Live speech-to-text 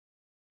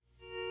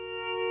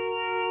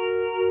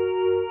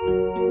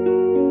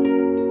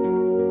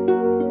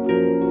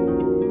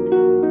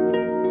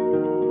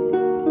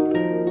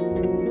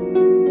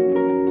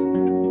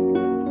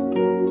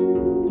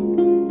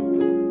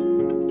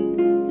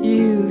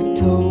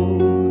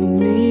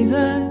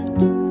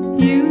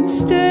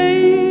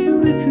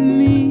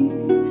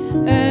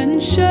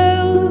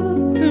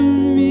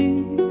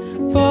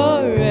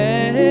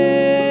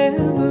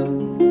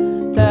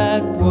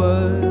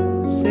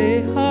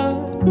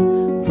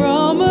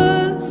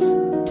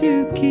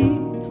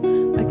keep.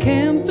 I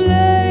can't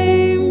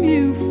blame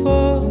you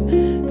for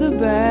the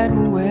bad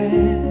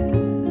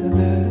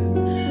weather.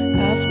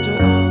 After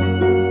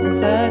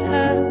all that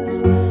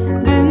has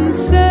been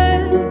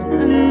said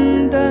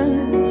and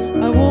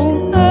done, I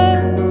won't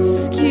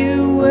ask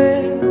you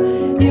where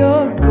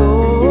you're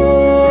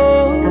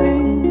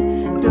going.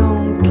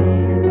 Don't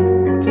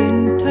keep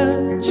in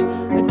touch.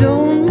 I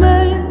don't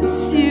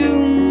miss you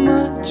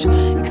much,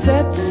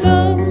 except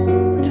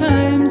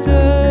sometimes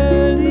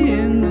early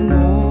in the morning.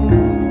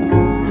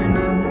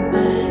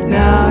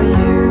 Now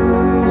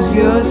use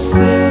your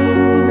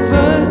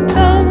silver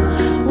tongue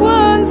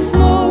once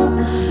more.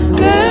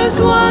 There's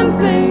one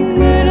thing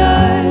that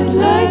I'd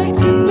like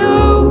to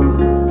know.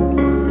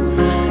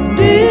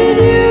 Did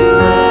you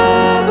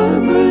ever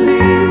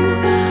believe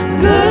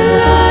the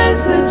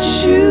lies that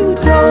you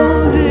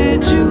told?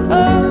 Did you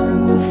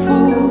earn the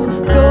fool's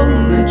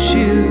gold that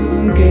you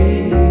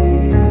gave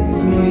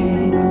me?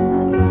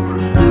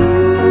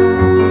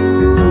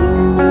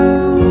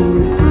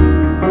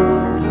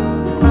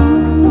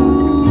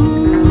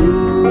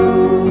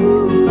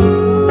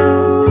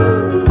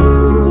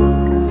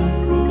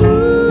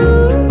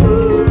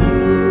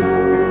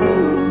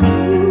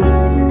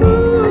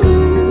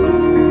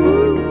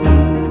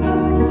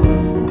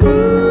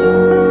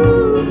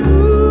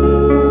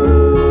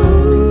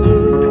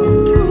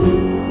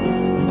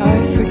 I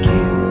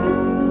forgive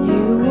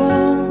you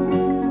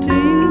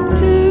wanting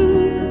to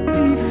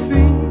be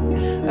free.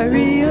 I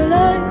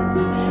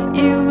realize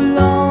you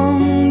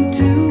long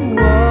to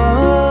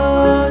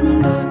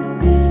wander,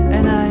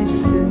 and I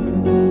sympathize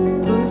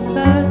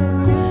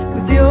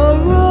with your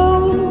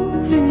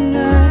roving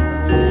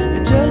eyes. I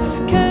just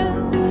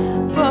can't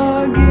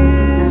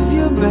forgive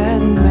your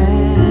bad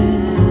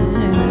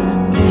manners.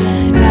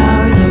 Now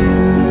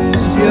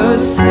use your